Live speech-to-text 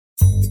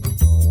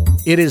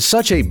It is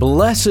such a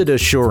blessed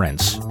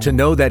assurance to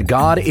know that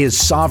God is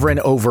sovereign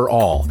over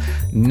all.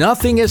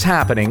 Nothing is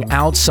happening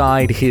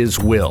outside His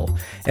will,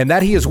 and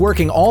that He is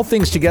working all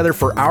things together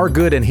for our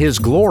good and His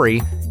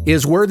glory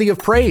is worthy of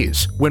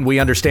praise when we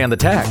understand the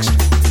text.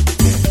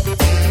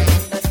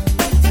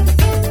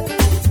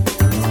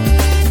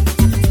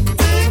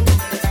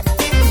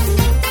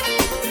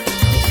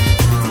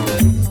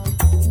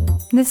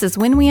 This is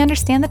When We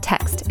Understand the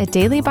Text, a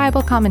daily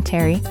Bible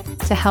commentary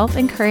to help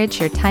encourage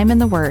your time in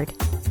the Word.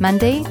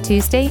 Monday,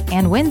 Tuesday,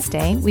 and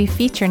Wednesday, we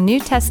feature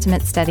New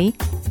Testament study,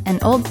 an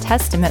Old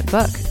Testament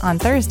book on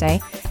Thursday,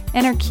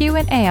 and our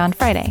Q&A on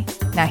Friday.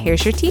 Now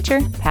here's your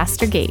teacher,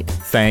 Pastor Gabe.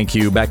 Thank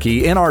you,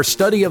 Becky. In our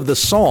study of the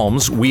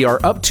Psalms, we are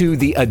up to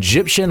the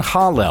Egyptian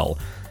Hallel,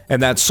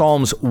 and that's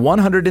Psalms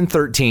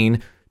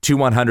 113 to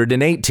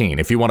 118.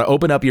 If you want to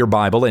open up your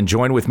Bible and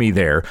join with me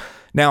there.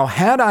 Now,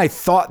 had I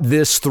thought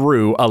this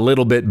through a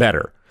little bit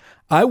better,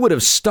 I would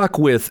have stuck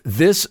with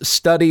this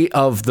study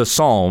of the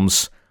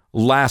Psalms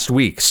last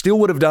week. Still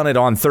would have done it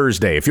on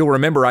Thursday. If you'll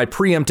remember, I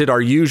preempted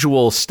our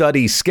usual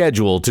study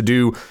schedule to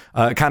do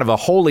kind of a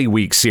Holy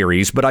Week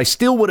series, but I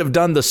still would have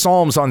done the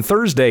Psalms on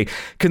Thursday,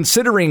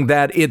 considering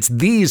that it's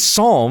these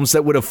Psalms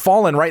that would have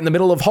fallen right in the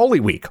middle of Holy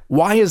Week.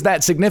 Why is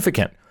that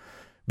significant?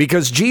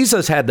 Because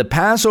Jesus had the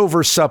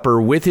Passover supper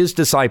with his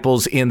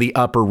disciples in the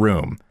upper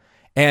room.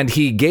 And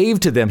he gave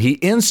to them, he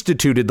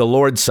instituted the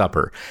Lord's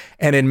Supper.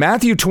 And in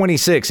Matthew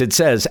 26, it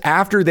says,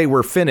 after they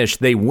were finished,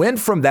 they went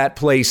from that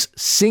place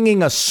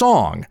singing a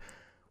song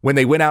when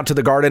they went out to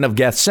the Garden of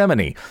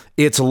Gethsemane.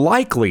 It's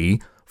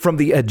likely from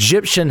the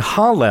Egyptian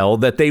Hallel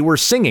that they were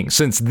singing,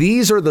 since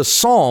these are the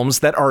psalms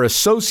that are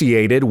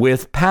associated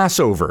with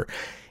Passover.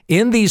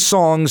 In these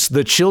songs,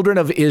 the children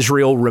of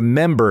Israel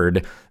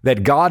remembered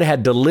that God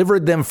had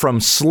delivered them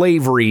from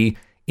slavery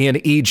in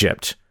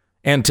Egypt.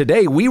 And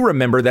today we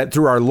remember that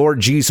through our Lord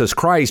Jesus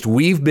Christ,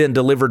 we've been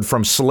delivered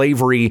from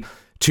slavery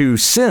to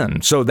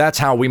sin. So that's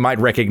how we might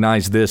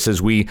recognize this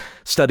as we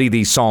study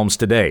these Psalms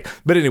today.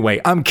 But anyway,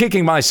 I'm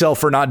kicking myself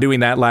for not doing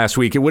that last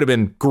week. It would have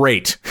been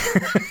great.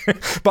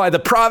 By the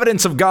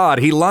providence of God,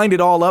 he lined it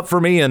all up for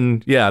me,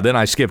 and then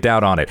I skipped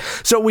out on it.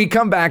 So we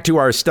come back to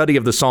our study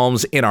of the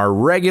Psalms in our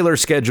regular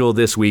schedule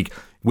this week.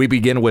 We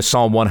begin with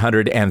Psalm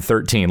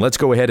 113. Let's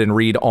go ahead and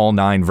read all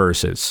 9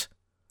 verses.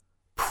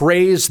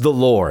 Praise the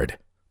Lord.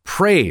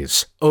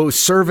 Praise, O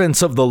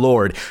servants of the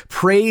Lord.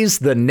 Praise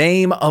the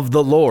name of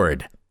the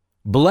Lord.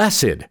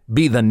 Blessed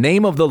be the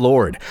name of the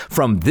Lord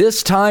from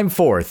this time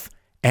forth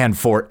and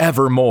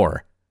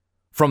forevermore.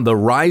 From the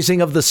rising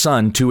of the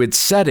sun to its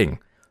setting,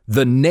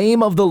 the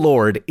name of the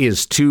Lord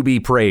is to be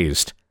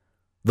praised.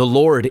 The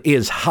Lord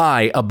is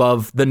high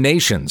above the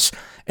nations,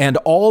 and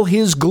all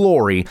his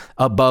glory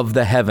above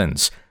the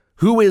heavens.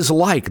 Who is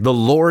like the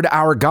Lord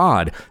our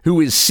God, who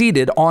is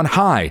seated on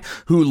high,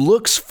 who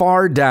looks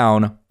far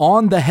down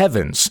on the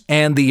heavens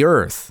and the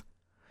earth?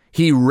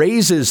 He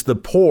raises the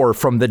poor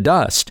from the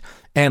dust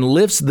and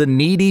lifts the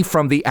needy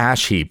from the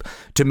ash heap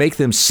to make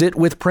them sit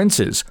with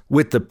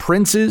the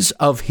princes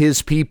of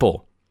his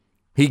people.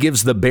 He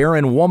gives the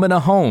barren woman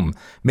a home,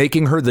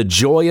 making her the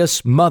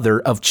joyous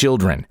mother of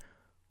children.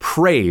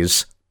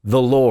 Praise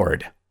the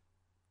Lord.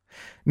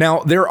 Now,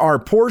 there are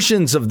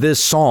portions of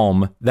this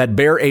psalm that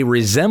bear a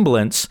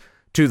resemblance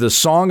to the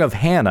Song of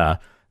Hannah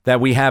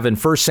that we have in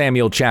 1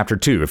 Samuel chapter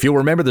 2. If you'll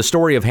remember the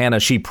story of Hannah,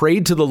 she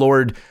prayed to the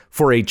Lord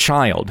for a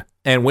child.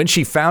 And when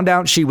she found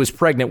out she was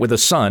pregnant with a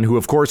son, who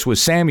of course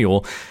was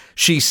Samuel,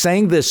 she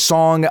sang this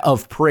song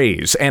of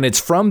praise. And it's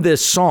from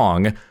this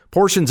song,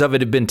 portions of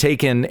it have been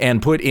taken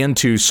and put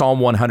into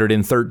Psalm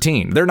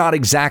 113. They're not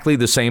exactly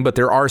the same, but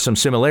there are some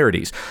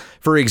similarities.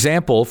 For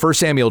example, 1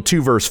 Samuel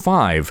 2 verse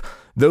 5,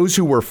 those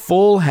who were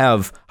full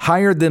have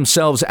hired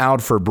themselves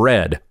out for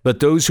bread,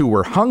 but those who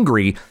were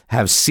hungry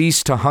have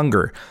ceased to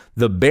hunger.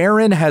 The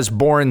barren has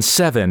borne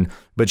 7,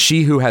 but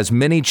she who has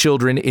many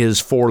children is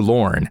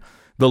forlorn.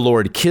 The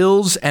Lord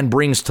kills and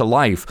brings to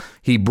life.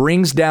 He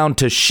brings down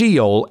to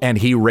Sheol and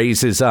he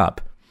raises up.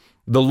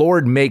 The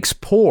Lord makes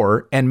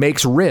poor and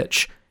makes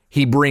rich.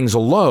 He brings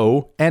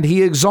low and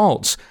he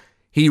exalts.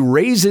 He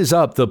raises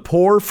up the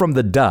poor from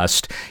the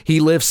dust. He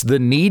lifts the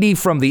needy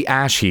from the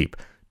ash heap,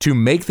 to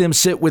make them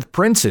sit with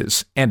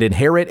princes and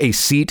inherit a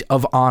seat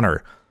of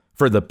honor.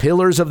 For the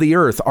pillars of the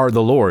earth are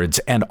the Lord's,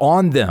 and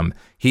on them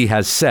he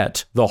has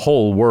set the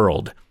whole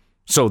world.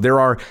 So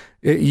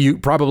you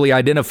probably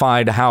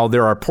identified how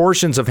there are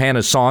portions of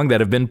Hannah's song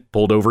that have been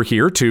pulled over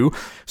here to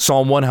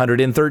Psalm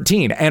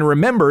 113. And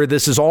remember,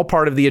 this is all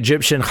part of the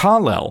Egyptian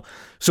Hallel.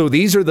 So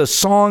these are the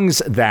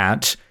songs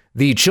that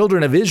the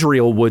children of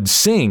Israel would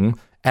sing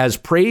as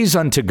praise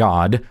unto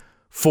God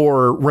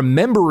for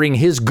remembering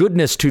his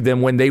goodness to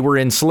them when they were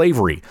in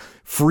slavery,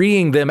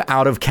 freeing them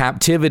out of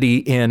captivity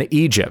in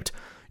Egypt.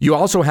 You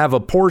also have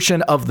a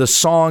portion of the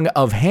Song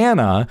of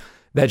Hannah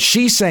that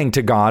she sang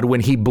to God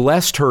when he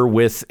blessed her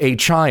with a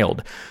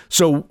child.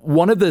 So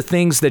one of the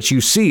things that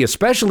you see,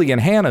 especially in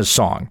Hannah's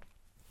song,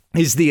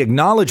 is the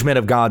acknowledgement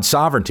of God's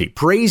sovereignty,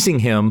 praising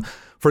him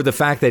for the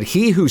fact that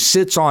he who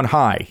sits on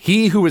high,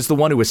 he who is the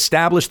one who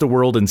established the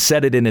world and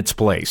set it in its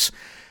place,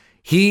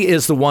 He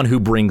is the one who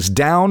brings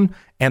down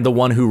and the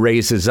one who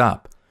raises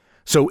up.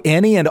 So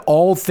any and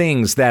all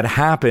things that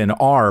happen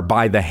are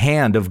by the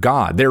hand of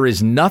God. There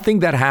is nothing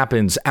that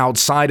happens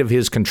outside of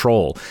his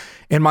control.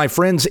 And my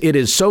friends, it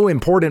is so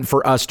important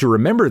for us to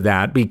remember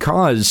that,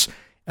 because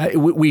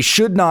we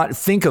should not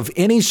think of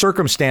any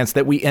circumstance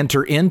that we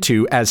enter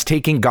into as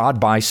taking God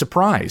by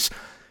surprise.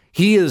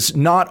 He is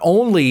not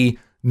only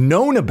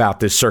known about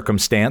this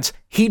circumstance,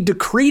 he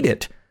decreed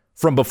it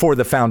from before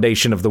the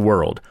foundation of the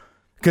world.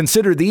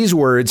 Consider these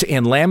words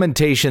in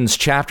Lamentations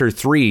chapter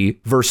 3,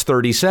 verse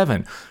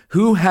 37.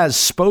 Who has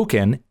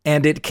spoken,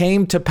 and it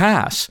came to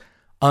pass,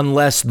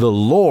 unless the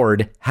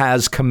Lord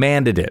has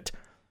commanded it?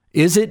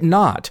 Is it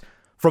not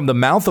from the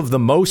mouth of the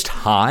Most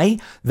High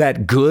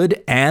that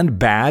good and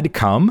bad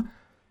come?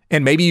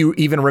 And maybe you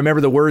even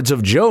remember the words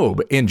of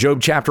Job in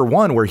Job chapter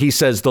 1, where he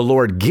says, the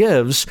Lord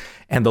gives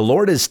and the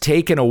Lord is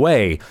taken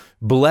away.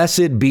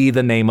 Blessed be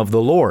the name of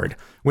the Lord.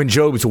 When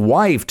Job's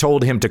wife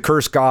told him to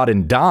curse God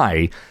and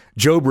die,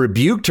 Job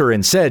rebuked her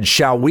and said,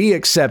 shall we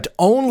accept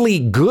only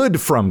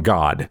good from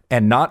God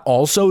and not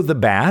also the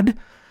bad?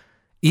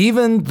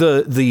 Even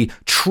the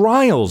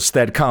trials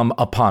that come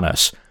upon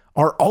us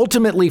are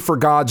ultimately for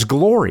God's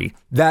glory,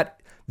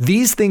 that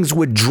these things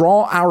would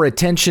draw our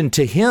attention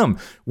to him.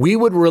 We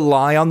would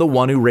rely on the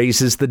one who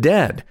raises the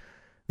dead.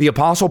 The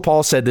Apostle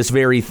Paul said this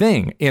very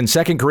thing in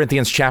 2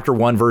 Corinthians chapter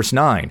 1, verse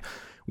 9.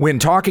 When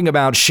talking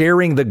about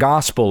sharing the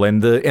gospel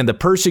and the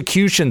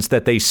persecutions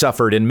that they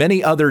suffered and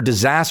many other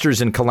disasters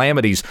and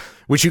calamities,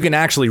 which you can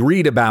actually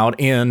read about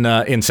in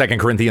 2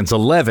 Corinthians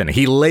 11.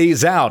 He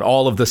lays out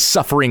all of the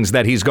sufferings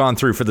that he's gone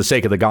through for the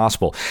sake of the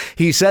gospel.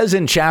 He says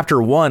in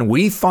chapter 1,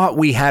 we thought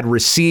we had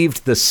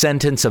received the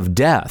sentence of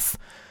death,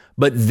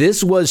 but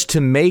this was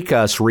to make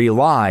us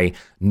rely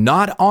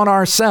not on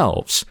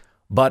ourselves,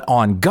 but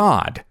on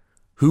God,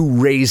 who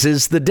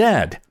raises the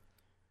dead.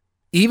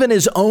 Even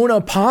his own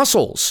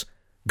apostles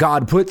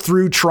God put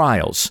through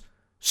trials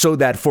so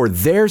that for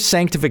their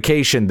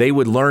sanctification, they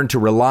would learn to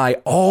rely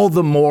all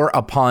the more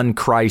upon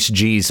Christ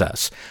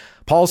Jesus.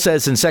 Paul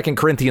says in 2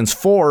 Corinthians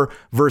 4,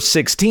 verse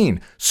 16,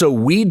 so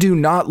we do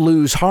not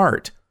lose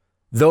heart.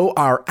 Though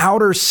our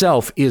outer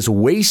self is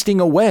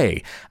wasting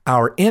away,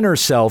 our inner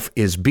self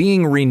is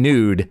being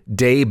renewed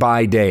day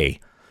by day.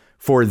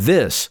 For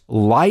this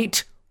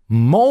light,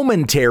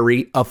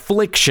 momentary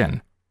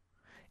affliction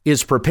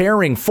is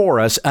preparing for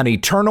us an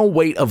eternal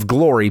weight of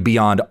glory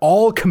beyond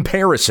all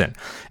comparison,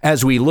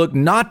 as we look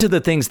not to the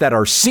things that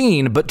are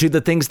seen, but to the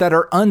things that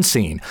are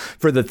unseen.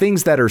 For the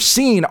things that are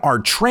seen are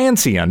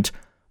transient,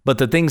 but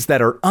the things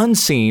that are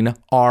unseen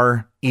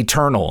are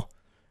eternal.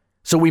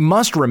 So we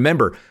must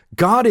remember,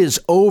 God is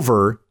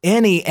over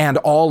any and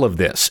all of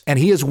this, and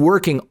he is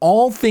working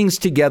all things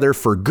together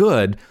for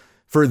good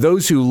for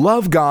those who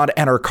love God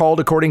and are called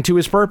according to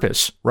his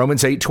purpose.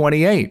 Romans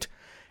 8:28.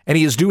 And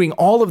he is doing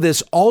all of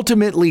this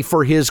ultimately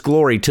for his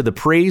glory, to the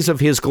praise of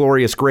his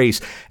glorious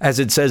grace, as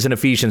it says in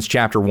Ephesians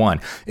chapter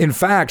 1. In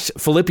fact,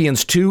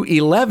 Philippians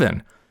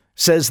 2:11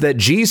 says that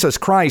Jesus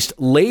Christ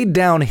laid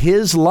down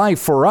his life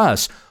for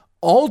us,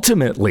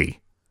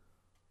 ultimately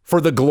for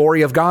the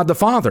glory of God the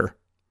Father.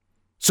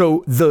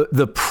 So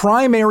the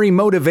primary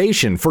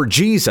motivation for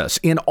Jesus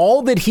in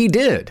all that he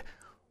did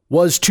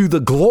was to the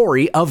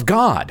glory of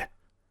God.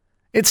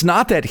 It's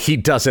not that he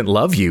doesn't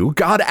love you.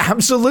 God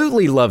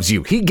absolutely loves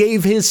you. He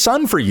gave his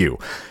son for you.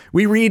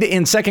 We read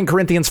in 2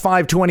 Corinthians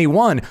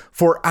 5:21,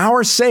 for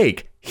our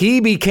sake, he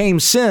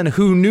became sin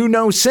who knew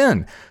no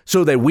sin,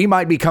 so that we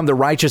might become the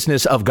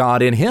righteousness of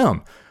God in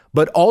him.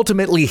 But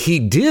ultimately, he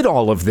did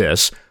all of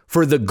this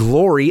for the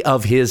glory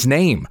of his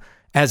name.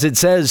 As it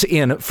says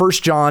in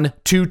 1 John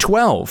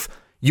 2:12,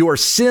 your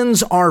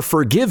sins are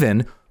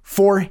forgiven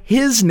for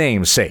his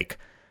name's sake.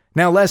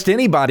 Now, lest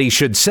anybody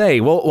should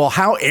say, well,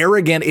 how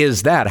arrogant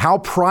is that? How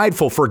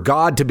prideful for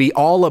God to be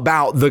all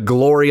about the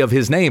glory of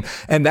his name.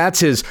 And that's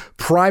his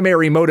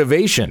primary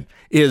motivation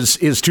is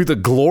to the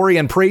glory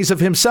and praise of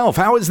himself.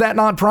 How is that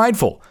not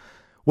prideful?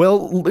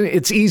 Well,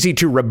 it's easy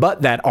to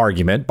rebut that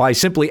argument by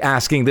simply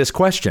asking this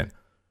question.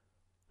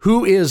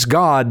 Who is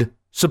God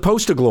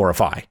supposed to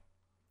glorify?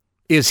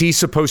 Is he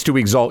supposed to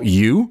exalt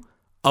you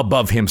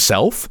above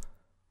himself?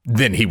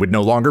 Then he would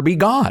no longer be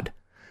God.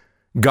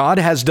 God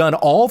has done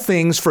all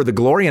things for the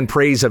glory and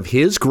praise of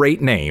his great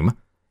name,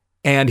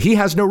 and he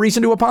has no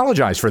reason to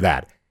apologize for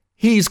that.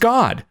 He's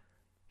God.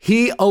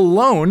 He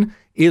alone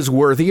is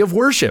worthy of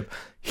worship.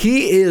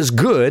 He is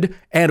good,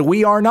 and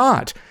we are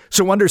not.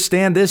 So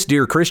understand this,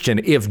 dear Christian,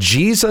 if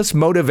Jesus'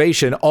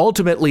 motivation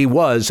ultimately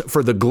was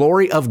for the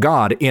glory of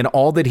God in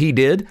all that he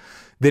did,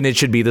 then it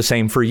should be the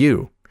same for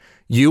you.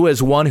 You,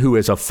 as one who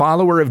is a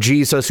follower of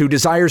Jesus, who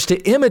desires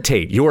to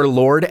imitate your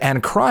Lord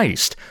and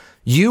Christ,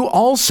 you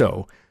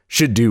also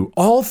should do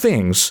all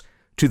things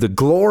to the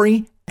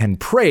glory and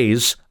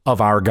praise of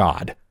our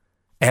God.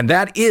 And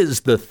that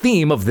is the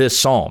theme of this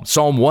psalm,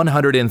 Psalm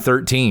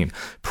 113.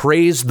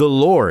 Praise the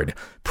Lord.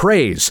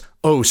 Praise,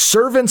 O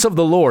servants of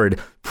the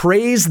Lord.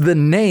 Praise the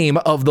name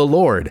of the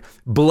Lord.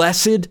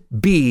 Blessed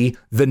be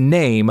the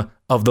name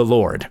of the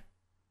Lord.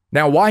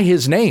 Now, why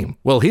his name?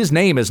 Well, his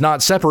name is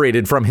not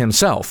separated from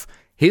himself.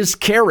 His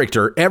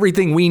character,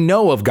 everything we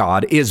know of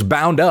God, is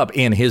bound up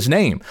in his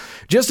name.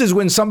 Just as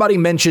when somebody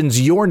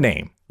mentions your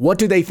name, what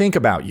do they think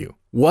about you?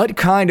 What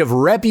kind of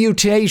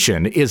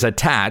reputation is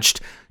attached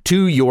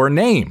to your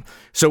name?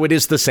 So it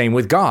is the same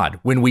with God.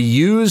 When we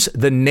use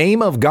the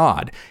name of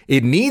God,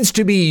 it needs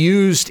to be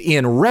used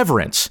in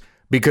reverence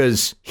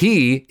because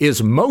he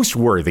is most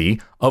worthy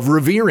of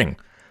revering,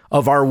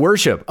 of our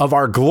worship, of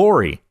our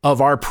glory,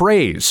 of our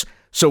praise.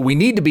 So we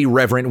need to be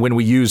reverent when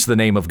we use the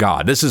name of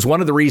God. This is one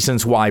of the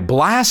reasons why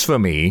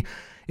blasphemy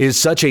is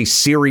such a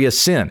serious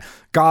sin.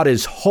 God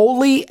is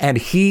holy and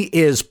he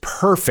is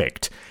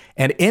perfect.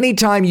 And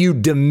anytime you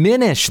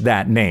diminish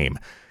that name,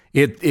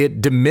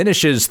 it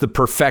diminishes the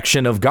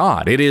perfection of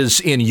God. It is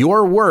in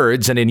your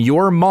words and in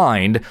your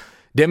mind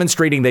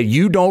demonstrating that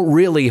you don't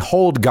really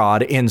hold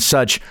God in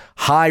such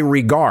high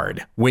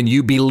regard when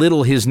you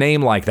belittle his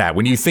name like that,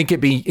 when you think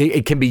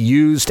it can be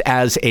used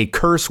as a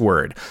curse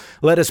word.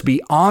 Let us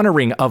be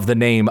honoring of the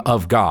name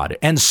of God,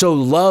 and so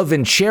love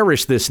and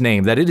cherish this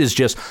name that it is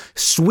just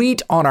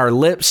sweet on our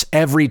lips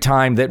every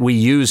time that we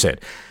use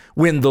it.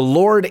 When the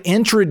Lord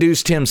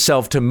introduced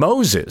himself to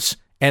Moses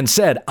and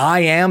said, I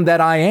am that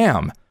I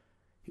am,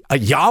 a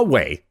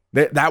Yahweh,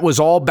 that was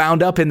all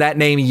bound up in that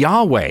name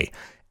Yahweh.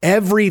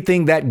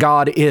 Everything that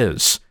God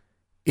is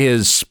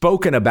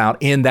spoken about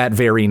in that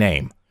very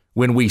name.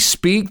 When we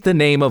speak the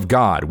name of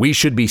God, we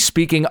should be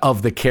speaking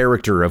of the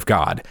character of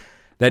God.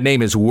 That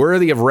name is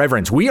worthy of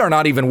reverence. We are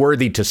not even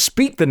worthy to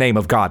speak the name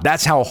of God. That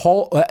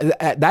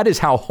is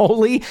how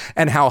holy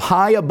and how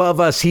high above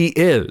us he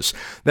is.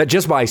 That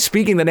just by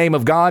speaking the name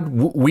of God,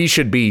 we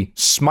should be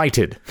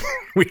smited.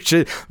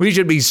 we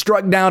should be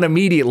struck down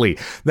immediately.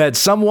 That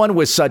someone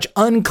with such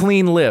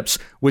unclean lips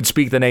would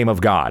speak the name of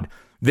God.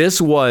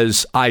 This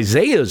was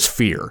Isaiah's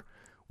fear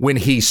when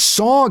he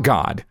saw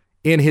God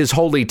in his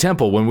holy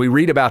temple, when we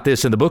read about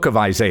this in the book of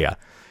Isaiah.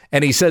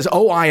 And he says,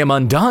 oh, I am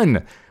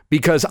undone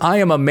because I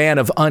am a man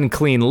of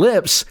unclean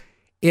lips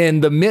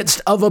in the midst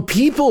of a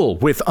people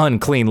with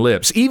unclean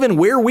lips. Even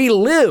where we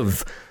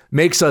live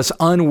makes us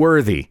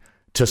unworthy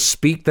to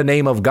speak the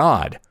name of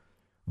God.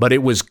 But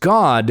it was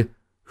God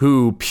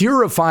who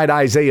purified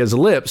Isaiah's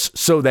lips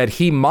so that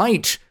he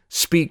might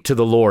speak to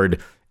the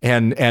Lord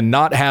and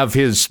not have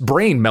his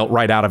brain melt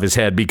right out of his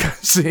head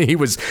because he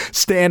was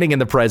standing in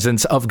the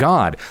presence of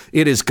God.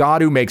 It is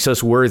God who makes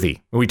us worthy.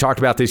 We talked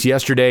about this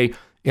yesterday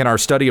in our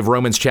study of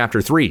Romans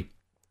chapter 3.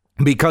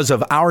 Because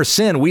of our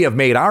sin, we have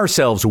made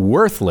ourselves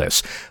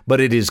worthless,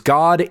 but it is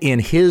God in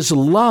his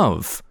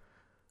love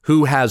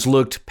who has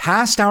looked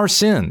past our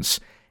sins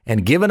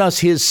and given us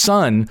his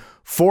Son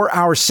for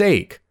our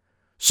sake,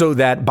 so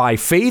that by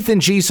faith in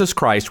Jesus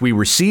Christ, we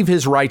receive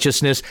his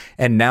righteousness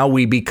and now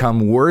we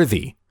become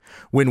worthy.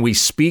 When we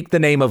speak the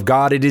name of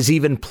God, it is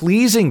even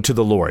pleasing to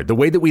the Lord, the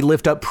way that we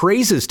lift up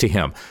praises to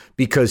him,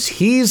 because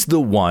he's the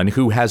one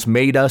who has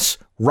made us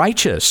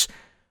righteous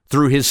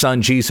through his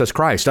Son, Jesus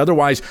Christ.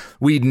 Otherwise,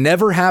 we'd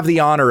never have the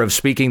honor of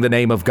speaking the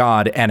name of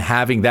God and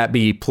having that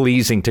be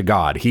pleasing to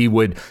God. He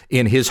would,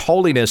 in his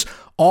holiness,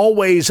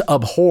 always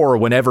abhor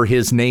whenever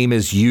his name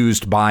is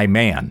used by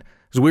man,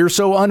 because we're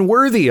so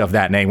unworthy of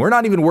that name. We're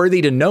not even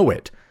worthy to know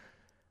it.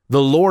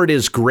 The Lord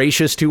is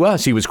gracious to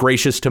us. He was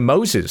gracious to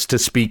Moses to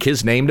speak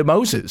his name to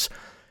Moses,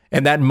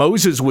 and that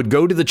Moses would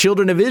go to the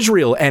children of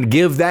Israel and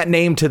give that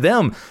name to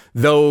them,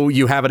 though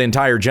you have an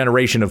entire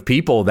generation of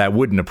people that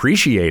wouldn't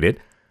appreciate it.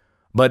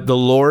 But the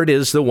Lord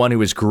is the one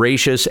who is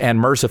gracious and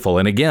merciful.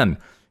 And again,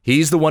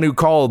 he's the one who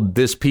called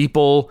this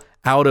people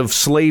out of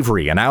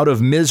slavery and out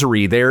of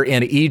misery there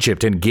in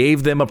Egypt and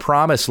gave them a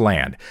promised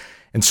land.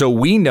 And so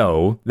we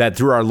know that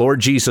through our Lord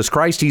Jesus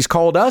Christ, he's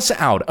called us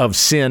out of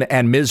sin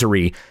and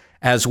misery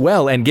as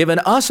well and given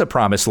us a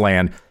promised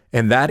land,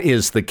 and that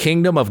is the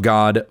kingdom of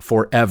God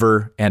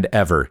forever and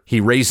ever.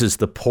 He raises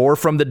the poor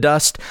from the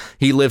dust.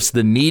 He lifts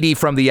the needy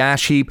from the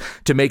ash heap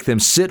to make them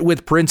sit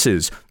with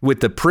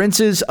the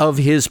princes of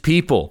his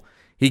people.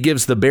 He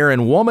gives the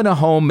barren woman a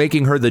home,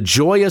 making her the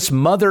joyous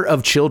mother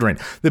of children.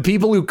 The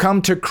people who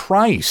come to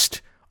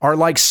Christ are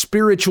like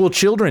spiritual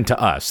children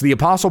to us. The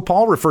Apostle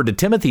Paul referred to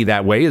Timothy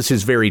that way as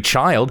his very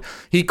child.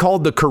 He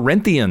called the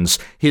Corinthians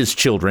his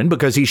children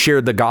because he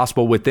shared the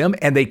gospel with them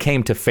and they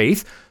came to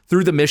faith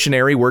through the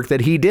missionary work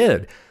that he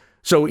did.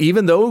 So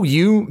even though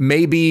you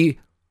may be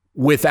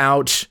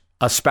without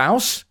a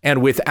spouse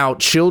and without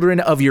children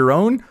of your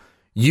own,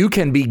 you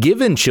can be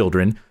given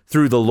children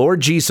through the Lord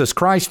Jesus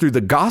Christ, through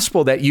the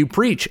gospel that you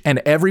preach. And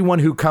everyone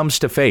who comes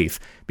to faith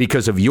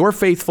because of your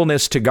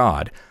faithfulness to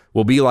God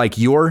will be like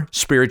your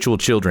spiritual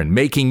children,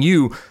 making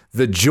you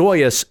the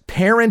joyous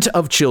parent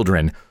of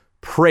children.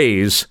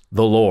 Praise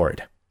the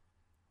Lord.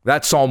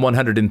 That's Psalm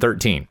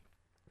 113.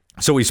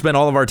 So we spent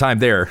all of our time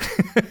there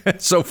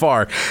so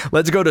far.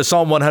 Let's go to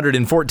Psalm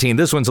 114.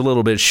 This one's a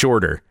little bit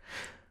shorter.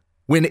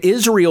 When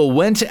Israel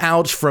went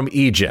out from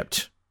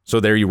Egypt, so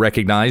there you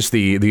recognize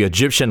the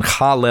Egyptian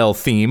Hallel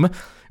theme,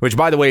 which,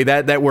 by the way,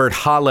 that word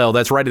Hallel,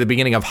 that's right at the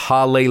beginning of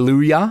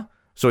Hallelujah.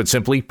 So it's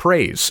simply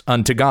praise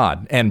unto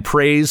God and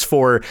praise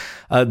for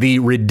the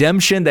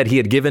redemption that he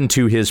had given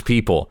to his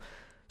people.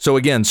 So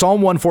again,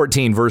 Psalm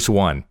 114, verse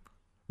 1.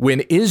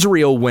 When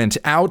Israel went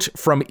out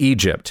from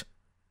Egypt,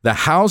 the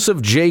house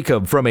of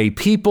Jacob from a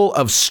people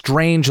of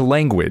strange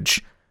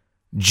language,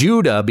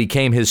 Judah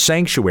became his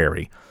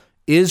sanctuary,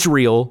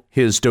 Israel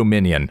his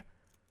dominion.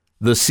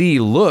 The sea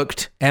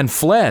looked and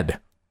fled.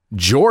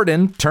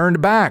 Jordan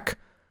turned back.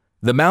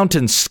 The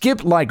mountains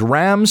skipped like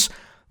rams,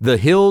 the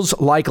hills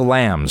like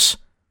lambs.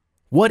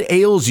 What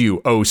ails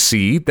you, O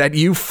sea, that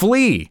you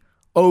flee?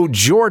 O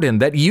Jordan,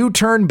 that you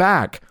turn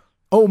back?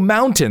 O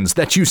mountains,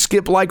 that you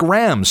skip like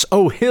rams?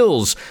 O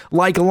hills,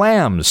 like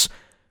lambs?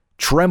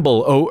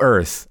 Tremble, O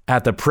earth,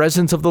 at the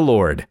presence of the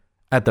Lord,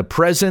 at the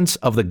presence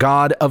of the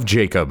God of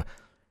Jacob,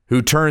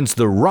 who turns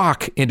the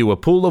rock into a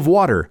pool of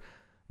water,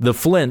 the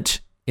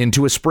flint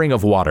into a spring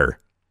of water.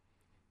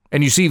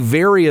 And you see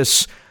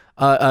various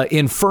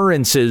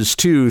inferences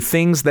to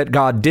things that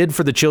God did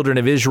for the children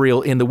of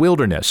Israel in the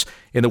wilderness,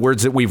 in the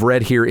words that we've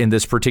read here in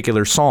this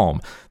particular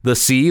psalm. The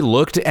sea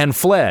looked and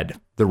fled,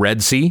 the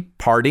Red Sea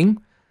parting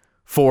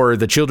for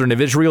the children of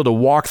Israel to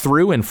walk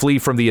through and flee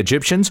from the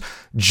Egyptians.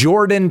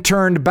 Jordan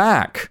turned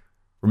back.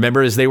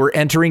 Remember, as they were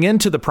entering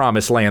into the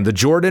promised land, the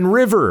Jordan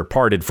River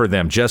parted for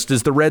them, just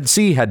as the Red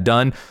Sea had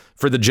done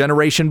for the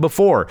generation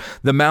before.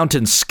 The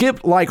mountains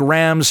skipped like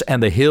rams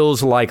and the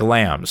hills like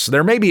lambs.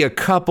 There may be a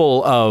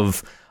couple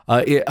of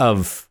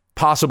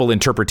possible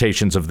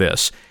interpretations of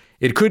this.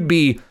 It could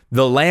be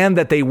the land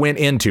that they went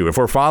into, if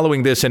we're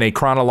following this in a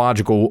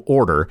chronological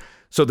order.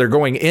 So they're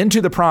going into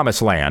the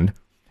promised land,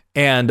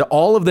 and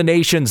all of the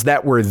nations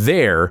that were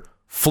there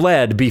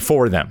fled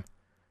before them.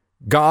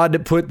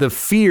 God put the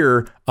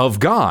fear of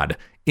God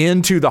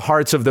into the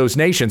hearts of those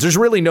nations. There's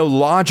really no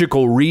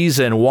logical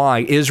reason why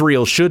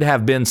Israel should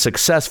have been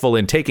successful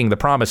in taking the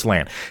promised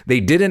land. They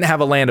didn't have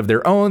a land of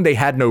their own. They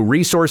had no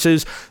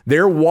resources.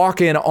 They're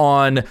walking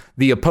on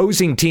the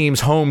opposing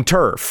team's home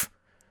turf.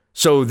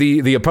 So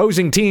the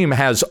opposing team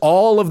has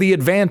all of the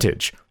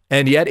advantage,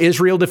 and yet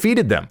Israel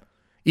defeated them.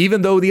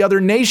 Even though the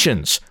other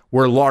nations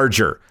were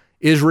larger,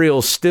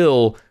 Israel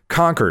still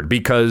conquered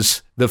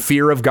because the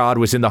fear of God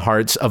was in the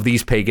hearts of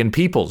these pagan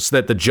peoples,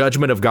 that the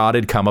judgment of God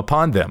had come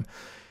upon them.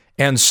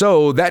 And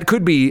so that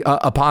could be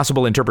a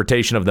possible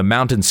interpretation of the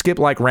mountains skip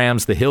like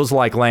rams, the hills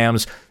like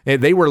lambs.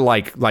 They were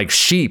like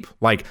sheep,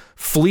 like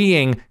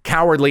fleeing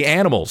cowardly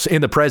animals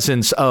in the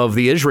presence of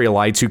the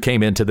Israelites who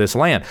came into this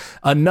land.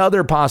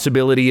 Another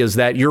possibility is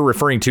that you're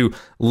referring to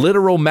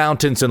literal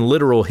mountains and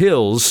literal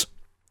hills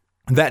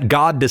that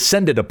God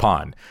descended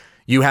upon.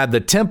 You had the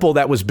temple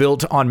that was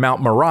built on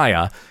Mount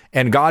Moriah,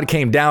 and God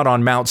came down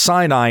on Mount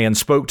Sinai and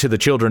spoke to the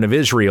children of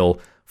Israel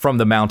from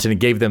the mountain and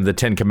gave them the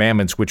 10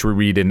 commandments, which we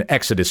read in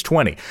Exodus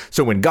 20.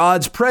 So when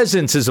God's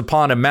presence is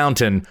upon a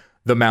mountain,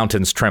 the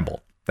mountains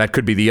tremble. That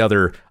could be the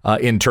other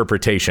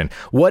interpretation.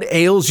 What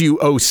ails you,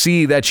 O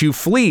sea, that you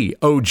flee?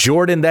 O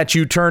Jordan, that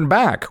you turn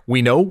back?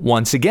 We know,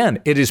 once again,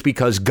 it is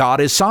because God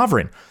is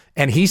sovereign,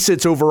 and he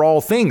sits over all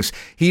things.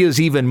 He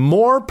is even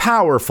more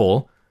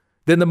powerful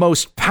than the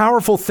most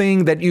powerful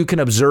thing that you can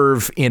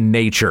observe in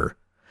nature.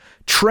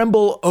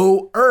 Tremble,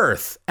 O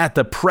earth, at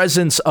the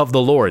presence of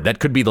the Lord. That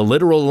could be the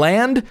literal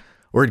land,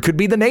 or it could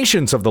be the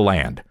nations of the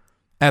land.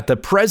 At the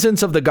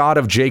presence of the God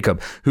of Jacob,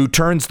 who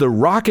turns the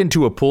rock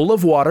into a pool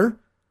of water.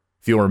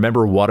 If you'll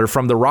remember, water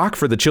from the rock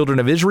for the children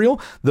of Israel,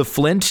 the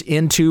flint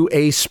into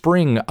a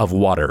spring of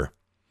water.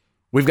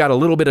 We've got a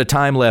little bit of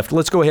time left.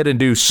 Let's go ahead and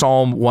do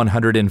Psalm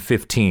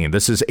 115.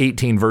 This is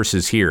 18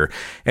 verses here.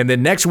 And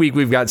then next week,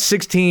 we've got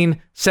 16,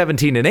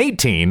 17, and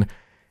 18.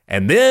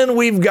 And then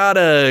we've got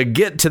to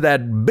get to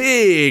that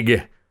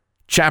big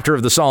chapter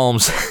of the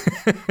Psalms.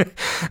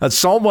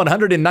 Psalm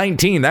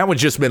 119. That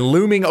one's just been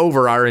looming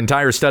over our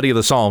entire study of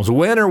the Psalms.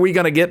 When are we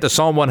going to get to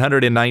Psalm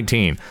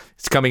 119?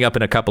 It's coming up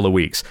in a couple of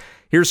weeks.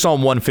 Here's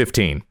Psalm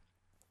 115.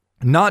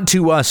 Not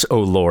to us, O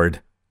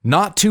Lord,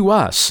 not to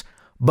us,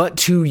 but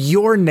to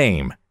your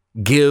name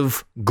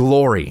give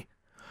glory,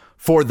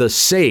 for the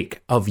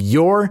sake of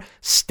your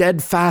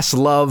steadfast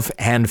love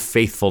and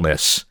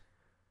faithfulness.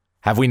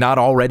 Have we not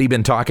already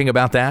been talking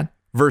about that?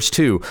 Verse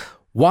 2,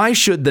 why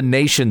should the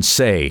nations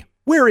say,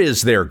 where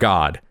is their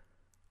God?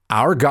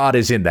 Our God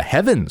is in the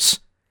heavens.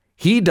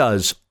 He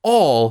does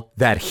all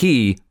that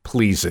he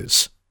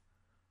pleases.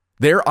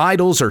 Their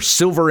idols are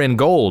silver and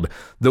gold,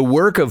 the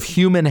work of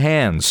human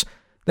hands.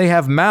 They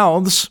have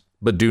mouths,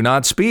 but do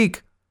not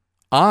speak.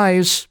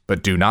 Eyes,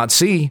 but do not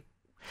see.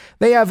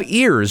 They have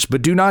ears,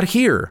 but do not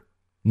hear.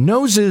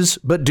 Noses,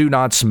 but do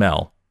not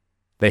smell.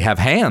 They have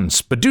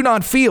hands, but do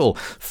not feel.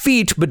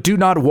 Feet, but do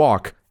not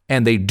walk.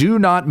 And they do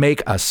not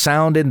make a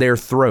sound in their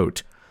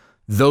throat.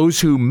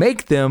 Those who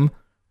make them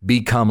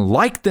become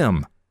like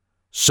them.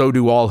 So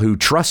do all who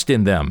trust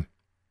in them.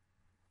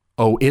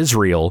 O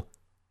Israel,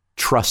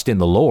 trust in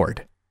the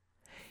Lord.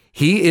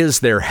 He is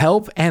their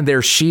help and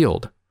their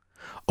shield.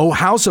 O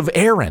house of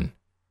Aaron,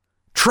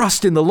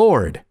 trust in the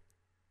Lord.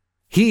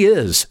 He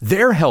is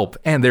their help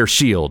and their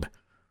shield.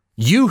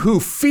 You who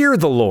fear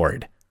the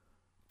Lord,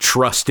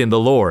 trust in the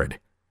Lord.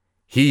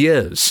 He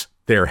is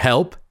their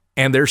help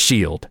and their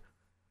shield.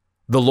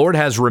 The Lord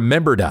has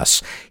remembered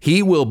us.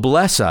 He will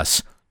bless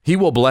us. He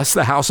will bless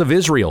the house of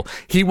Israel.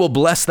 He will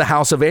bless the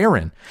house of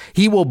Aaron.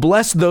 He will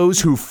bless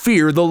those who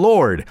fear the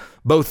Lord,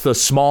 both the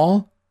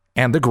small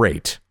and the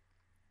great.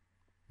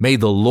 May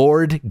the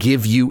Lord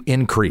give you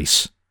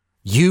increase,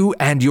 you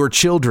and your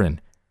children.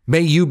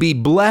 May you be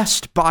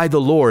blessed by the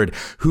Lord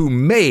who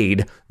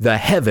made the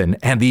heaven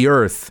and the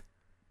earth.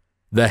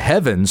 The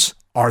heavens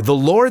are the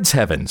Lord's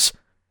heavens,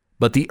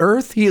 but the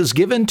earth he has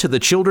given to the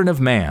children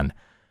of man.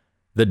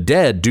 The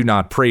dead do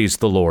not praise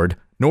the Lord,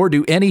 nor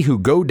do any who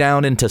go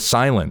down into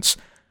silence.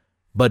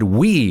 But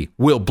we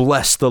will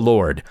bless the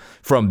Lord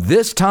from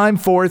this time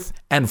forth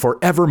and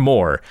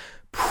forevermore.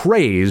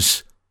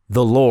 Praise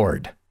the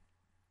Lord.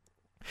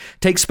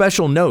 Take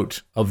special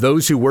note of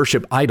those who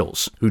worship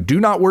idols, who do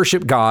not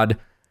worship God,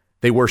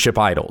 they worship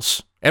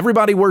idols.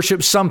 Everybody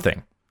worships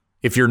something.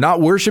 If you're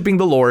not worshiping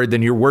the Lord,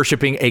 then you're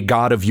worshiping a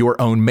god of your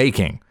own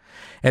making.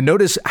 And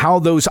notice how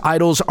those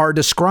idols are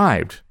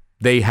described.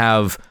 They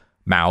have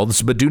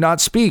mouths but do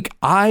not speak,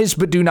 eyes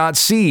but do not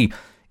see,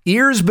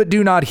 ears but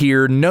do not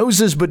hear,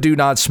 noses but do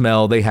not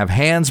smell. They have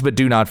hands but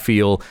do not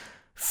feel,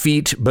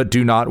 feet but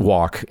do not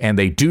walk, and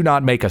they do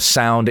not make a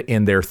sound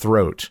in their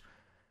throat.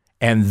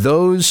 And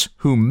those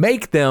who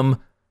make them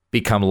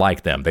become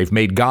like them. They've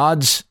made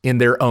gods in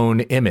their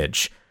own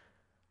image.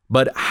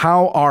 But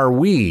how are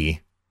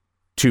we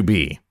to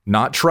be?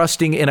 Not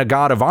trusting in a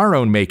god of our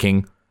own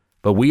making,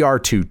 but we are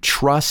to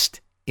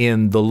trust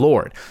in the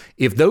Lord.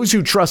 If those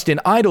who trust in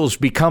idols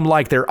become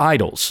like their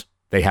idols,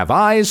 they have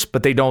eyes,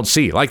 but they don't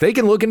see. Like they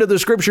can look into the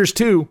scriptures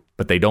too,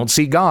 but they don't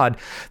see God.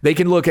 They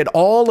can look at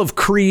all of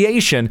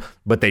creation,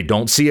 but they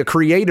don't see a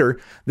creator.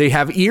 They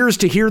have ears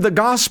to hear the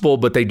gospel,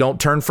 but they don't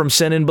turn from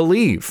sin and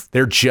believe.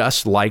 They're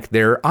just like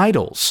their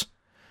idols.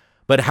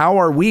 But how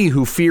are we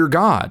who fear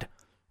God?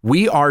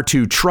 We are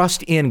to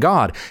trust in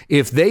God.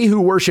 If they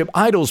who worship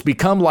idols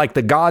become like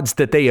the gods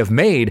that they have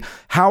made,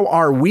 how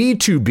are we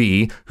to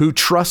be who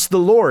trust the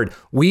Lord?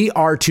 We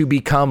are to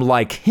become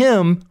like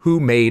him who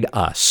made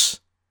us.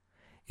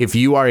 If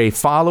you are a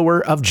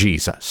follower of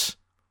Jesus,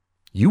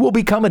 you will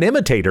become an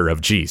imitator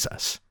of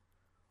Jesus.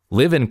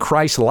 Live in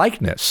Christ's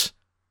likeness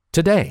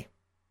today.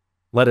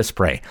 Let us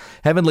pray.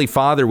 Heavenly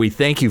Father, we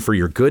thank you for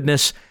your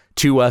goodness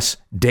to us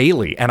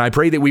daily. And I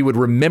pray that we would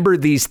remember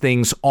these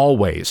things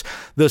always.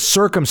 The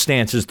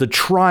circumstances, the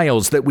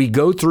trials that we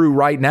go through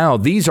right now,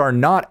 these are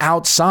not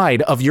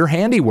outside of your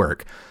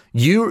handiwork.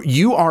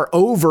 You are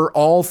over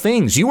all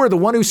things. You are the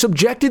one who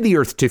subjected the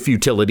earth to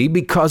futility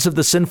because of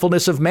the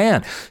sinfulness of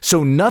man.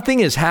 So nothing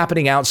is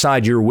happening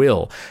outside your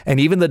will. And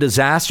even the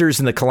disasters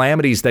and the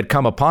calamities that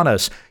come upon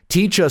us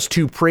teach us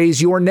to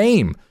praise your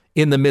name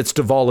in the midst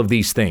of all of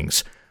these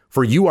things.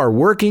 For you are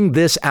working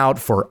this out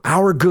for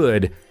our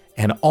good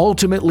and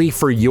ultimately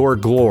for your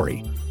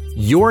glory.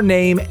 Your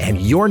name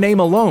and your name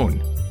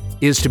alone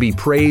is to be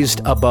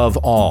praised above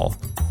all.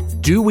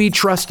 Do we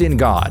trust in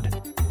God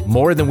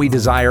more than we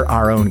desire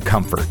our own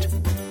comfort?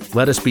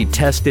 Let us be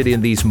tested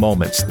in these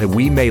moments that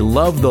we may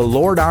love the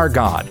Lord our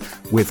God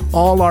with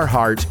all our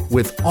heart,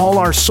 with all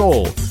our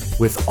soul,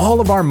 with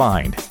all of our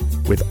mind,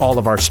 with all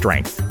of our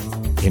strength.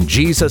 In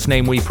Jesus'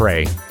 name we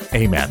pray.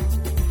 Amen.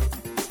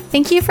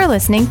 Thank you for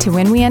listening to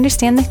When We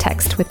Understand the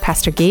Text with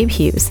Pastor Gabe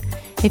Hughes.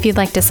 If you'd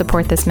like to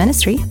support this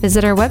ministry,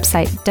 visit our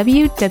website,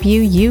 www.utt.com,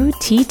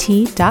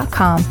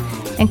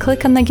 and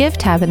click on the Give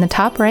tab in the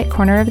top right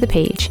corner of the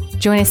page.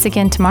 Join us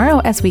again tomorrow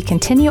as we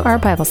continue our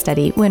Bible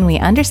study when we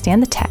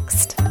understand the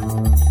text.